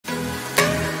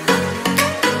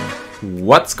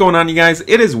What's going on, you guys?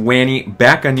 It is Wanny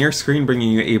back on your screen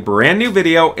bringing you a brand new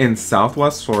video in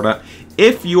Southwest Florida.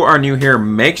 If you are new here,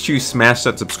 make sure you smash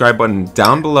that subscribe button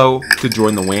down below to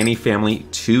join the Wanny family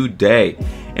today.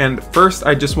 And first,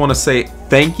 I just want to say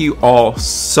thank you all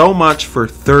so much for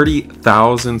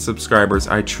 30,000 subscribers.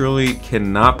 I truly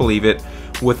cannot believe it.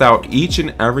 Without each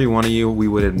and every one of you, we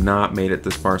would have not made it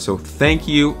this far. So thank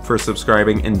you for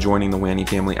subscribing and joining the Wanny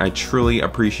family. I truly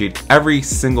appreciate every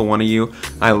single one of you.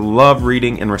 I love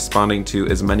reading and responding to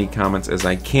as many comments as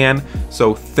I can.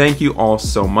 So thank you all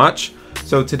so much.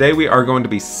 So today we are going to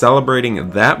be celebrating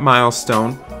that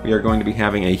milestone. We are going to be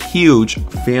having a huge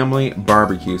family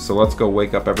barbecue. So let's go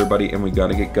wake up everybody and we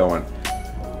gotta get going.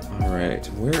 All right,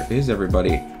 where is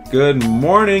everybody? Good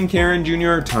morning, Karen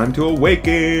Jr. Time to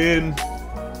awaken.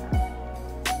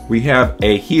 We have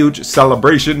a huge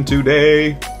celebration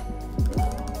today.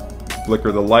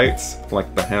 Flicker the lights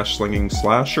like the hash-slinging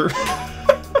slasher.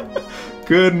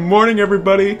 Good morning,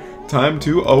 everybody. Time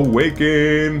to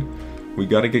awaken. We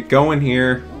gotta get going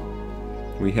here.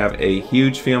 We have a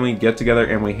huge family get-together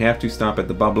and we have to stop at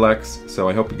the Roblox. So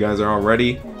I hope you guys are all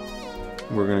ready.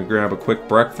 We're gonna grab a quick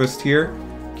breakfast here.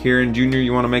 Karen Jr.,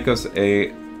 you wanna make us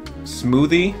a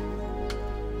smoothie?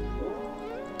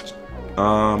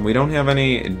 We don't have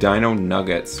any dino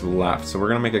nuggets left, so we're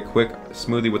gonna make a quick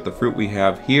smoothie with the fruit we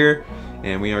have here,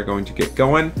 and we are going to get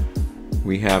going.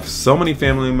 We have so many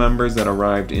family members that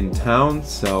arrived in town,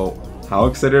 so how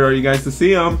excited are you guys to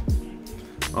see them?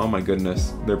 Oh my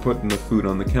goodness, they're putting the food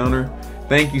on the counter.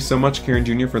 Thank you so much, Karen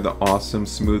Jr., for the awesome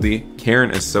smoothie. Karen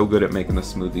is so good at making the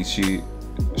smoothies. She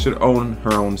should own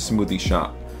her own smoothie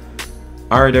shop.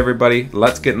 Alright everybody,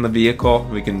 let's get in the vehicle.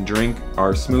 We can drink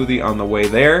our smoothie on the way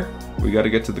there. We got to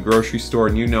get to the grocery store,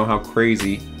 and you know how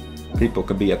crazy people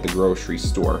can be at the grocery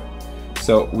store.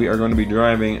 So we are going to be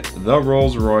driving the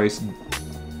Rolls Royce.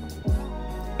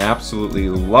 Absolutely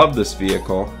love this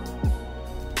vehicle.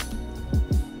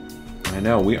 I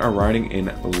know, we are riding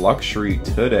in luxury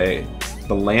today.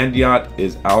 The land yacht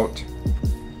is out.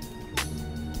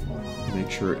 Make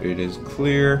sure it is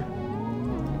clear.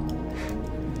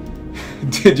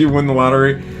 Did you win the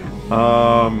lottery?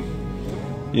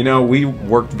 You know, we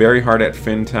worked very hard at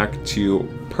FinTech to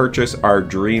purchase our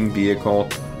dream vehicle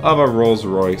of a Rolls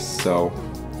Royce. So,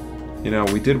 you know,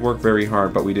 we did work very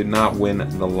hard, but we did not win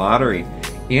the lottery.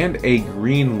 And a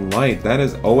green light. That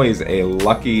is always a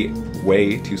lucky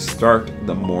way to start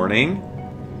the morning.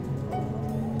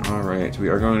 Alright, we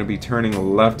are going to be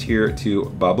turning left here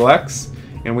to Roblox.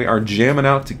 And we are jamming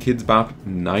out to Kids Bop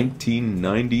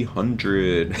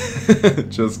 1990-100.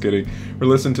 Just kidding. We're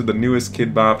listening to the newest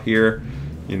Kid Bop here.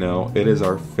 You know, it is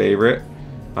our favorite.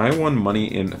 I won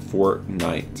money in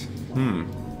Fortnite.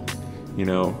 You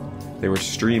know, they were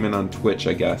streaming on Twitch,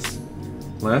 I guess.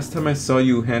 Last time I saw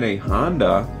you had a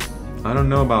Honda. I don't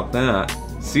know about that.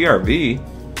 CRV.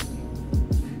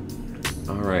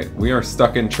 Alright, we are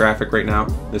stuck in traffic right now.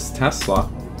 This Tesla.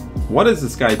 What is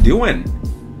this guy doing?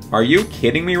 Are you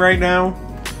kidding me right now?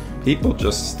 People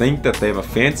just think that they have a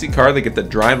fancy car they get to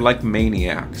drive like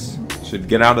maniacs. Should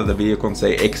get out of the vehicle and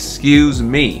say, "Excuse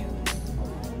me."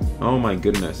 Oh my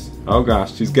goodness. Oh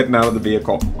gosh, she's getting out of the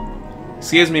vehicle.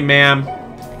 "Excuse me, ma'am.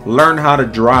 Learn how to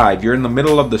drive. You're in the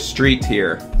middle of the street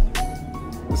here."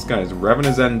 This guy's revving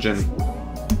his engine.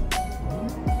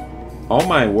 Oh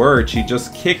my word, she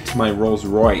just kicked my Rolls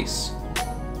Royce.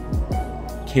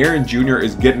 Karen Jr.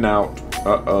 is getting out.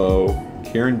 Uh-oh.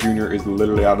 Karen Jr. is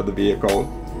literally out of the vehicle.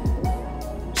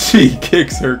 She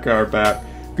kicks her car back.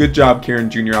 Good job, Karen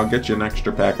Jr. I'll get you an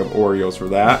extra pack of Oreos for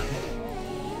that.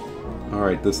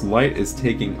 Alright, this light is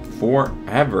taking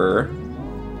forever.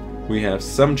 We have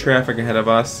some traffic ahead of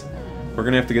us. We're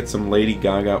going to have to get some Lady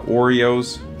Gaga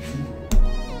Oreos.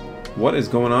 What is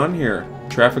going on here?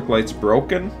 Traffic light's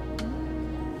broken?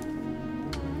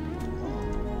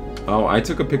 Oh, I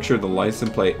took a picture of the license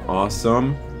plate.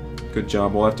 Awesome. Good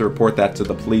job. We'll have to report that to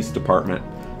the police department.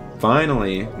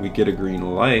 Finally, we get a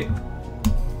green light.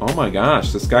 Oh my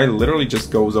gosh, this guy literally just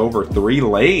goes over 3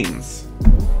 lanes.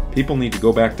 People need to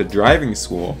go back to driving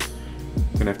school.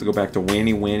 I'm gonna have to go back to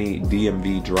Wanny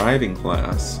DMV driving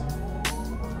class.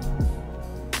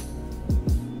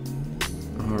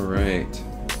 Alright.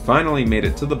 Finally made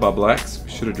it to the Roblox.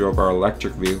 We should have drove our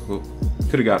electric vehicle.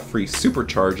 Could have got free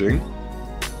supercharging.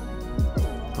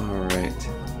 Alright.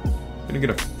 Gonna get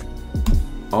a...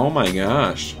 Oh my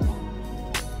gosh.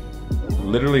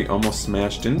 Literally almost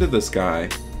smashed into this guy.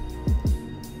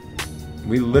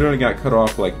 We literally got cut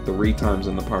off like 3 times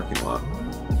in the parking lot.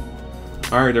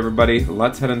 Alright everybody,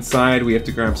 let's head inside. We have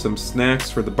to grab some snacks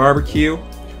for the barbecue.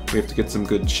 We have to get some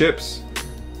good chips.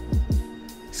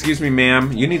 Excuse me,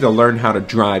 ma'am. You need to learn how to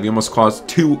drive. You almost caused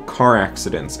 2 car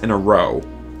accidents in a row.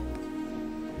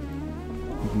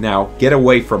 Now, get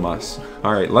away from us.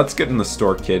 Alright, let's get in the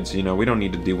store, kids. You know, we don't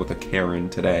need to deal with a Karen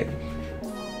today.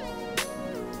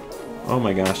 Oh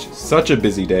my gosh, such a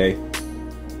busy day.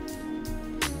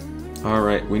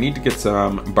 Alright, we need to get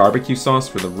some barbecue sauce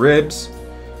for the ribs.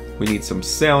 We need some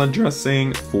salad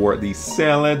dressing for the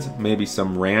salads. Maybe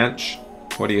some ranch.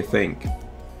 What do you think?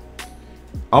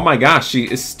 Oh my gosh,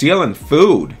 she is stealing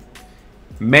food.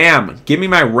 Ma'am, give me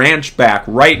my ranch back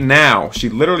right now. She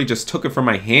literally just took it from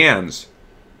my hands.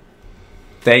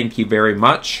 Thank you very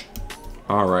much.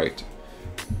 Alright.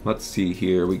 Let's see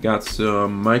here. We got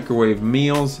some microwave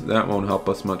meals. That won't help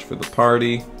us much for the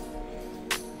party.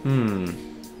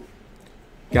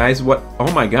 Guys, what?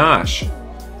 Oh my gosh.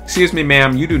 Excuse me,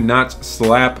 ma'am. You do not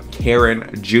slap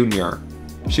Karen Jr.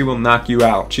 She will knock you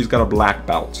out. She's got a black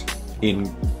belt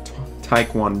in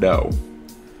Taekwondo.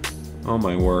 Oh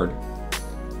my word.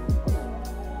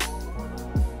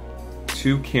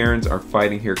 2 Karens are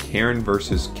fighting here. Karen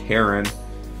versus Karen.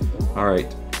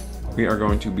 Alright. We are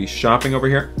going to be shopping over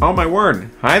here. Oh my word.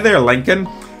 Hi there, Lincoln.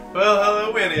 Well,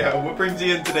 hello, Manny. What brings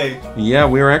you in today? Yeah,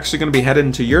 we are actually going to be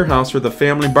heading to your house for the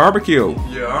family barbecue.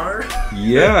 You are?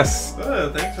 Yes.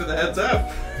 Oh, thanks for the heads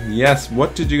up. Yes.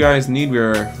 What did you guys need? We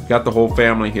got the whole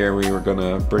family here. We were going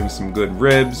to bring some good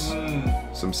ribs,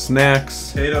 some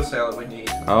snacks. Potato salad we need.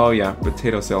 Oh, yeah.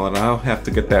 Potato salad. I'll have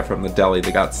to get that from the deli.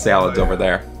 They got salads over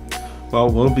there. Well,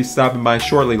 we'll be stopping by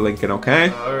shortly, Lincoln, okay?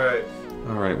 Alright.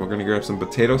 Alright, we're going to grab some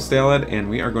potato salad, and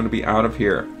we are going to be out of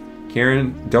here.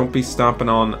 Karen, don't be stomping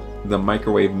on the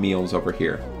microwave meals over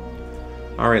here.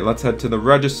 Alright, let's head to the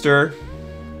register.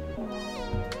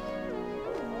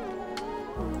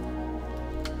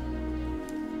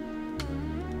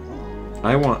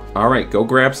 Alright, go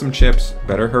grab some chips.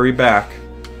 Better hurry back.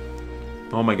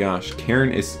 Oh my gosh,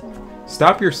 Karen is...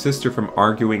 Stop your sister from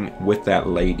arguing with that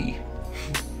lady.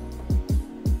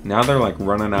 Now they're like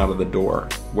running out of the door.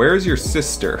 Where's your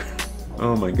sister?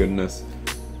 Oh my goodness.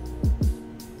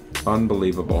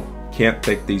 Unbelievable. Can't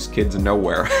take these kids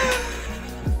nowhere.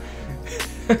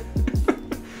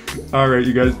 Alright,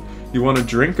 you guys. You want a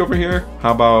drink over here?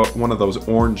 How about one of those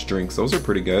orange drinks? Those are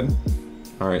pretty good.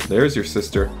 Alright, there's your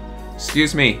sister.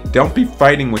 Excuse me. Don't be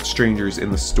fighting with strangers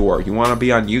in the store. You want to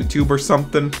be on YouTube or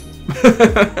something?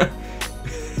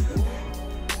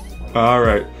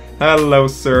 Alright. Hello,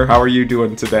 sir. How are you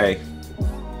doing today?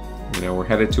 You know, we're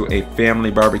headed to a family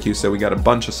barbecue, so we got a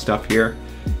bunch of stuff here.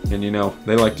 And you know,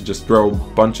 they like to just throw a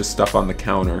bunch of stuff on the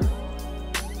counter.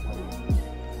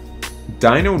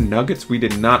 Dino nuggets? We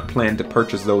did not plan to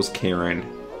purchase those, Karen.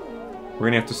 We're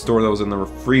gonna have to store those in the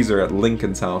freezer at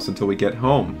Lincoln's house until we get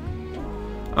home.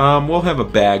 We'll have a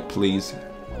bag, please.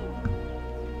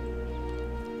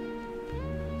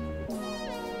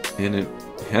 And it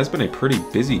has been a pretty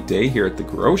busy day here at the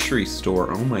grocery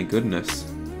store. Oh my goodness.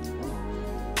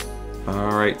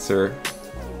 Alright, sir.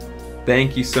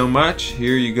 Thank you so much.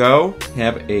 Here you go.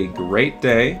 Have a great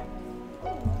day.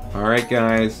 Alright,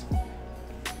 guys.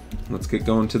 Let's get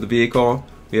going to the vehicle.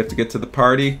 We have to get to the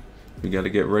party. We got to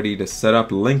get ready to set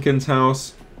up Lincoln's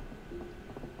house.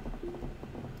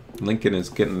 Lincoln is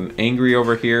getting angry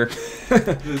over here.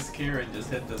 This Karen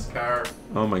just hit this car.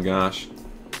 Oh my gosh.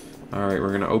 Alright, we're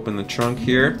going to open the trunk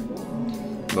here.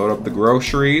 Load up the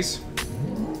groceries.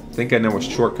 I think I know a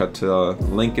shortcut to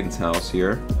Lincoln's house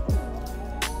here.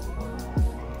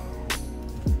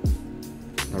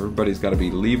 Everybody's got to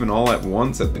be leaving all at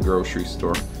once at the grocery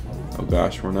store. Oh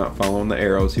gosh, we're not following the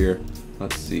arrows here.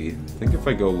 Let's see. I think if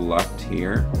I go left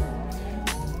here,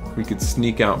 we could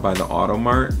sneak out by the Auto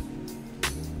Mart.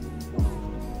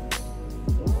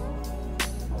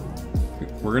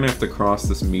 We're going to have to cross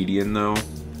this median though.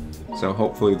 So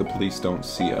hopefully the police don't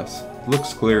see us.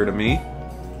 Looks clear to me.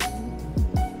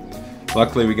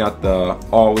 Luckily we got the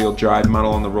all-wheel drive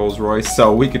model on the Rolls Royce,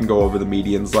 so we can go over the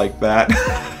medians like that.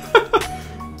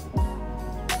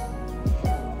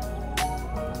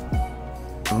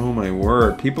 Oh my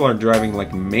word, people are driving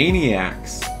like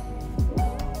maniacs.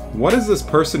 What is this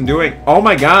person doing? Oh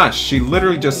my gosh, she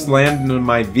literally just slammed into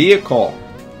my vehicle.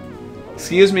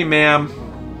 Excuse me, ma'am.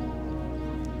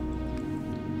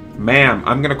 Ma'am,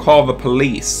 I'm gonna call the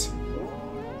police.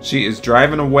 She is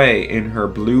driving away in her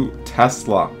blue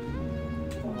Tesla.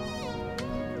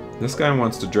 This guy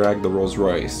wants to drag the Rolls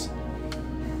Royce.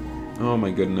 Oh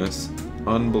my goodness.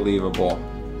 Unbelievable.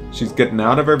 She's getting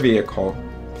out of her vehicle.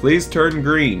 Please turn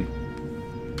green.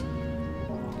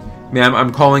 Ma'am,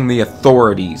 I'm calling the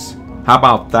authorities. How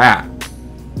about that?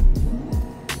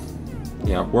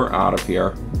 Yeah, we're out of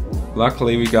here.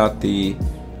 Luckily, we got the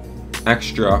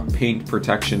extra paint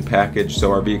protection package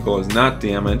so our vehicle is not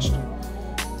damaged.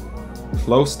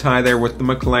 Close tie there with the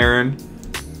McLaren.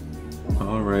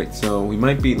 Alright, so we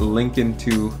might be linking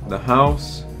to the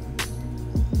house.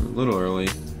 We're a little early.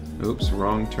 Oops,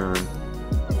 wrong turn.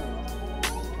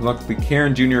 Luckily,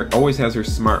 Karen Jr. always has her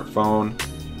smartphone,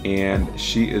 and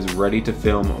she is ready to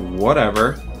film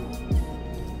whatever.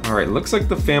 Alright, looks like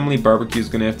the family barbecue is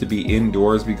going to have to be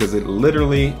indoors because it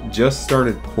literally just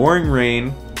started pouring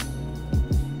rain.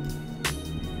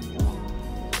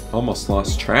 Almost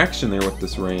lost traction there with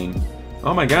this rain.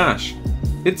 Oh my gosh.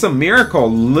 It's a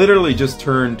miracle. Literally just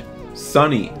turned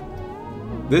sunny.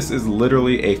 This is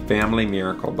literally a family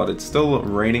miracle, but it's still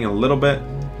raining a little bit,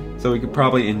 so we could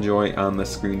probably enjoy on the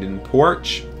screened-in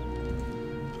porch.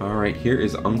 Alright, here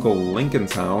is Uncle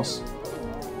Lincoln's house.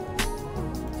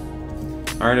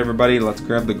 Alright everybody, let's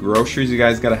grab the groceries. You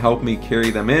guys gotta help me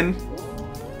carry them in.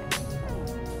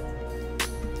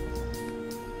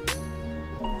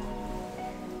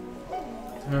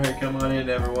 Alright, come on in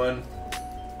everyone.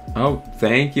 Oh,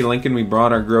 thank you Lincoln, we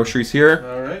brought our groceries here.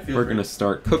 Alright, We're gonna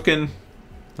start cooking.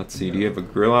 Let's see, do you have a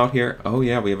grill out here? Oh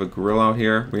yeah, we have a grill out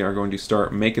here. We are going to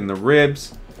start making the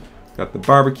ribs. Got the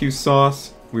barbecue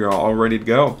sauce. We are all ready to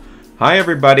go. Hi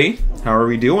everybody, how are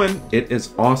we doing? It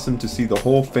is awesome to see the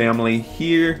whole family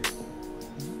here.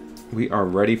 We are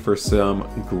ready for some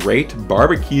great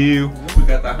barbecue. We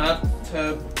got the hot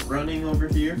tub running over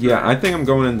here. Yeah, I think I'm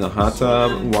going in the hot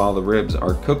tub while the ribs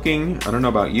are cooking. I don't know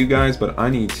about you guys, but I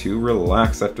need to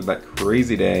relax after that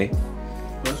crazy day.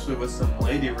 Especially with some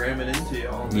lady ramming into you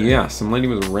all day. Yeah, some lady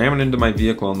was ramming into my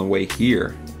vehicle on the way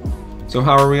here. So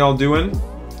how are we all doing?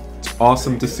 It's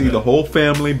awesome to see the whole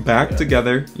family back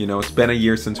together. You know, it's been a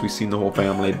year since we've seen the whole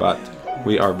family, but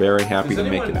we are very happy to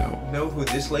make it out. Know who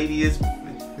this lady is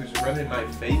who's running my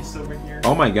face over here?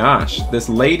 Oh my gosh, this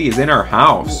lady is in our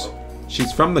house.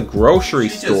 She's from the grocery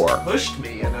store. She just pushed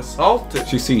me and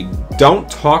assaulted. You see, don't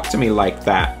talk to me like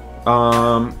that.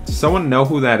 Does someone know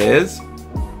who that is?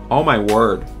 Oh my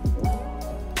word.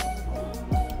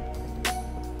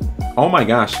 Oh my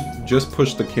gosh, just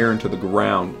pushed the Karen to the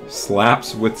ground.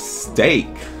 Slaps with steak.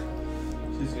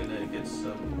 She's gonna get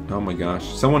some. Oh my gosh,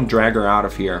 someone drag her out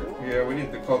of here. Yeah, we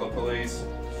need to call the police.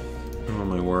 Oh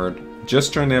my word.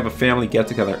 Just trying to have a family get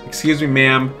together. Excuse me,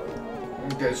 ma'am.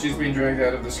 Okay, she's being dragged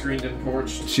out of the screened-in porch.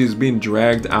 She's being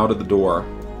dragged out of the door.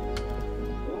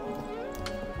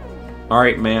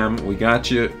 Alright, ma'am, we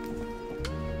got you.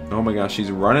 Oh my gosh, she's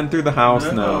running through the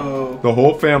house now. The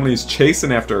whole family's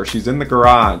chasing after her. She's in the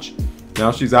garage.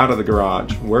 Now she's out of the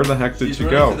garage. Where the heck did she go?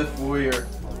 She's running to the foyer.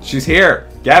 She's here.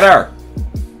 Get her.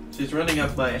 She's running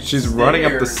up my She's running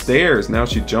up the stairs. Now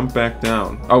she jumped back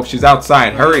down. Oh, she's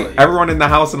outside. Hurry. Everyone in the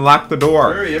house and lock the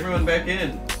door. Hurry, everyone back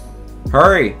in.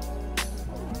 Hurry.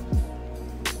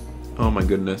 Oh my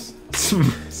goodness.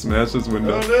 Smash this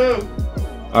window. Oh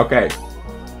no. Okay.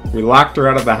 We locked her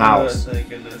out of the house. Oh, thank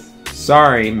goodness.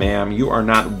 Sorry, ma'am. You are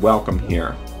not welcome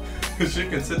here. She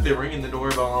can sit there ringing the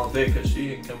doorbell all day because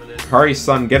she ain't coming in. Hurry,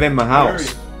 son. Get in the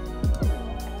house. Hurry.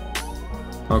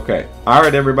 Okay.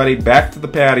 Alright, everybody. Back to the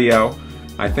patio.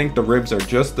 I think the ribs are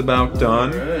just about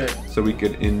done. Right. So we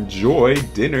could enjoy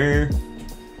dinner.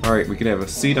 Alright, we can have a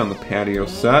seat on the patio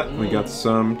set. We got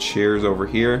some chairs over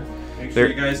here. Make sure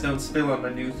you guys don't spill on my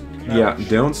new couch. Yeah,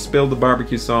 don't spill the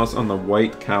barbecue sauce on the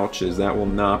white couches. That will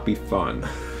not be fun.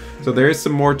 So there is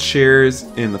some more chairs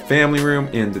in the family room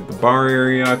and the bar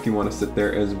area if you want to sit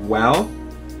there as well.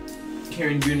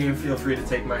 Karen Jr., feel free to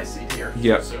take my seat here.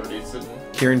 Yep. So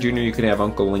Karen Jr., you could have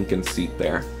Uncle Lincoln's seat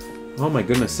there. Oh my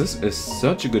goodness, this is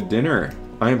such a good dinner.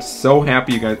 I am so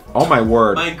happy you guys... Oh my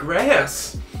word. My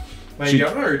grass. My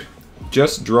yard.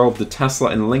 Just drove the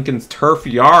Tesla in Lincoln's turf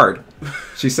yard.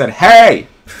 She said, hey!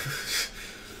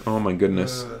 Oh my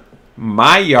goodness.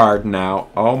 My yard now.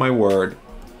 Oh my word.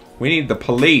 We need the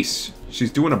police.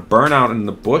 She's doing a burnout in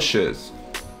the bushes.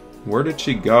 Where did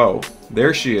she go?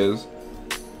 There she is.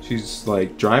 She's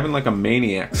like driving like a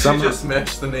maniac. She just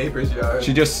smashed the neighbor's yard.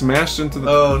 She just smashed into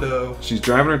the... Oh no. She's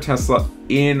driving her Tesla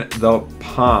in the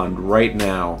pond right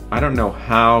now. I don't know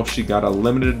how she got a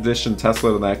limited edition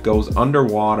Tesla that goes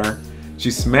underwater. She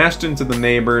smashed into the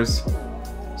neighbor's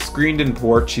screened-in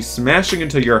porch. She's smashing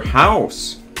into your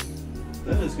house.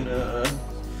 That is gonna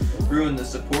ruin the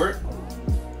support.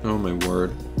 Oh my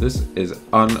word. This is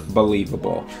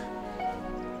unbelievable.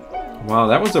 Wow,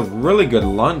 that was a really good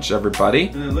lunch, everybody.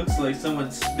 And it looks like someone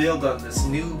spilled on this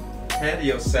new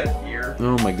patio set here.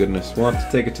 Oh my goodness. We'll have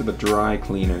to take it to the dry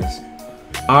cleaners.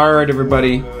 Alright,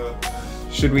 everybody.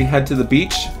 Should we head to the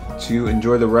beach to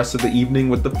enjoy the rest of the evening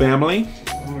with the family?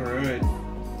 Alright.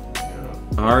 Yeah.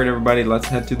 Alright, everybody. Let's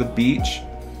head to the beach.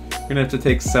 We're gonna have to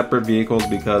take separate vehicles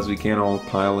because we can't all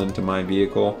pile into my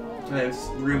vehicle. I have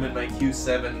room in my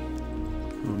Q7.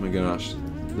 Oh my gosh,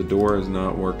 the door is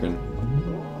not working.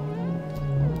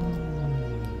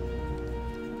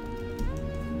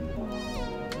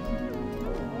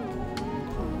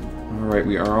 Alright,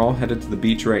 we are all headed to the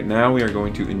beach right now. We are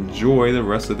going to enjoy the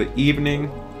rest of the evening.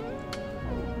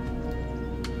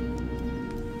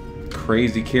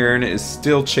 Crazy Karen is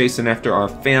still chasing after our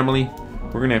family.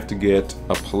 We're gonna have to get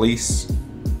a police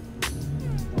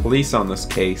on this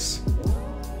case.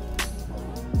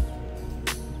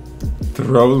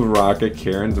 Throw the rock at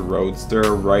Karen's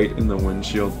roadster right in the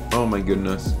windshield. Oh my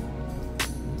goodness.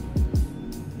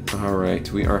 Alright,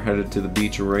 we are headed to the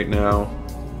beach right now.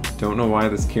 Don't know why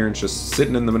this Karen's just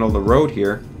sitting in the middle of the road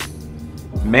here.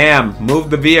 Ma'am, move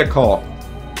the vehicle.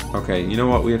 Okay, you know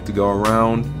what? We have to go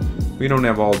around. We don't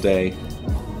have all day.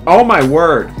 Oh my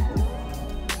word!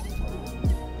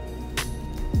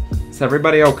 Is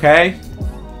everybody okay?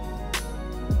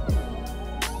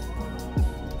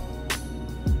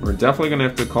 We're definitely gonna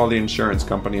have to call the insurance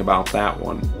company about that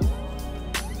one.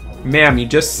 Ma'am, you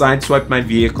just sideswiped my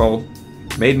vehicle.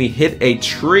 Made me hit a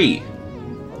tree.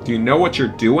 Do you know what you're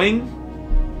doing?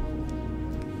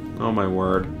 Oh my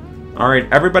word.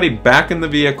 Alright, everybody back in the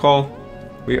vehicle.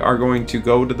 We are going to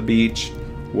go to the beach.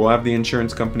 We'll have the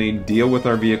insurance company deal with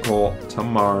our vehicle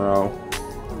tomorrow.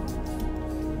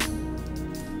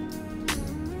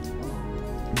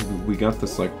 We got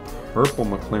this like purple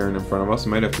McLaren in front of us.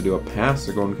 Might have to do a pass.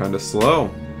 They're going kind of slow.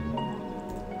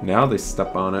 Now they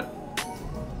step on it.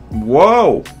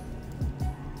 Whoa!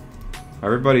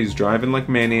 Everybody's driving like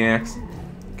maniacs.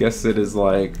 Guess it is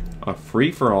like a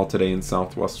free-for-all today in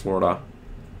Southwest Florida.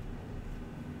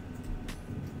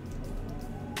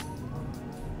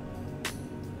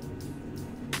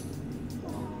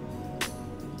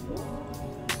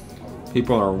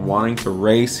 People are wanting to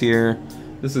race here.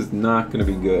 This is not going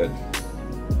to be good.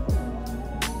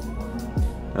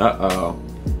 Uh-oh.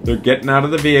 They're getting out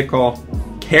of the vehicle.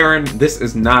 Karen, this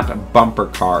is not bumper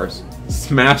cars.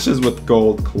 Smashes with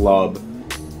gold club.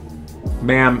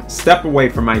 Ma'am, step away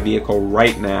from my vehicle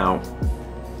right now.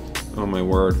 Oh my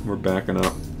word, we're backing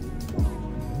up.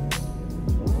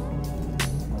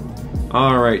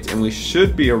 Alright, and we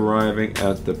should be arriving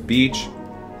at the beach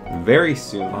very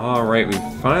soon. Alright, we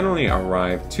finally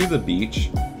arrived to the beach.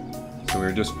 So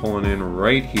we're just pulling in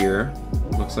right here.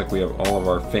 Looks like we have all of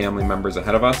our family members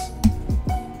ahead of us.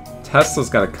 Tesla's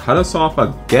got to cut us off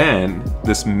again.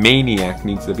 This maniac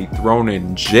needs to be thrown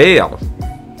in jail.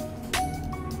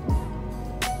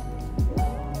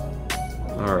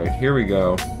 Alright, here we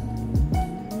go.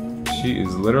 She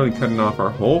is literally cutting off our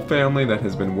whole family that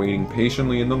has been waiting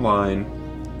patiently in the line.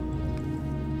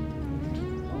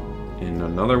 And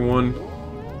another one.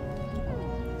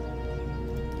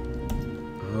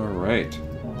 Alright.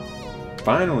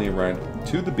 Finally arrived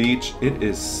to the beach. It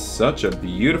is such a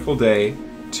beautiful day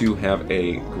to have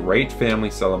a great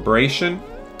family celebration.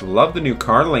 Love the new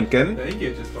car, Lincoln. Thank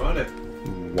you, just bought it.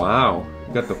 Wow.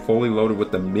 Got the fully loaded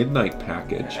with the midnight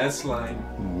package.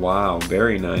 S-Line. Wow,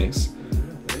 very nice.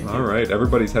 Alright,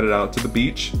 everybody's headed out to the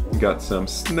beach. We got some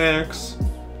snacks.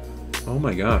 Oh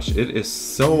my gosh, it is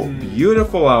so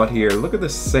beautiful out here. Look at the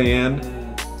sand.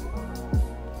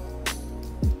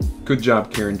 Good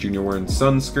job, Karen Jr. wearing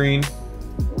sunscreen.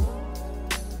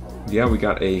 Yeah, we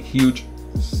got a huge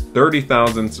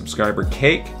 30,000 subscriber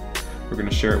cake. We're gonna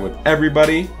share it with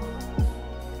everybody.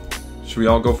 Should we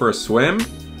all go for a swim?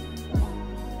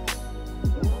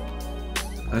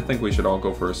 I think we should all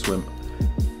go for a swim.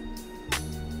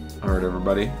 Alright,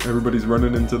 everybody. Everybody's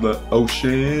running into the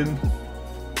ocean.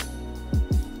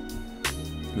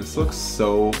 This looks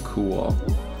so cool.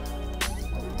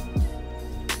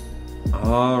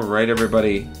 Alright,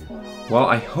 everybody. Well,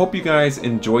 I hope you guys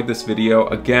enjoyed this video.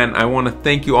 Again, I want to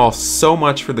thank you all so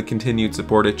much for the continued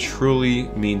support. It truly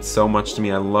means so much to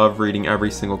me. I love reading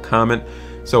every single comment.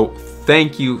 So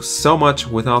thank you so much.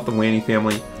 Without the Waney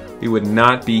family, we would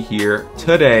not be here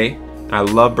today. I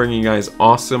love bringing you guys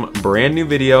awesome brand new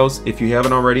videos. If you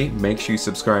haven't already, make sure you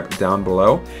subscribe down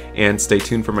below and stay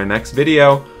tuned for my next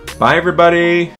video. Bye, everybody.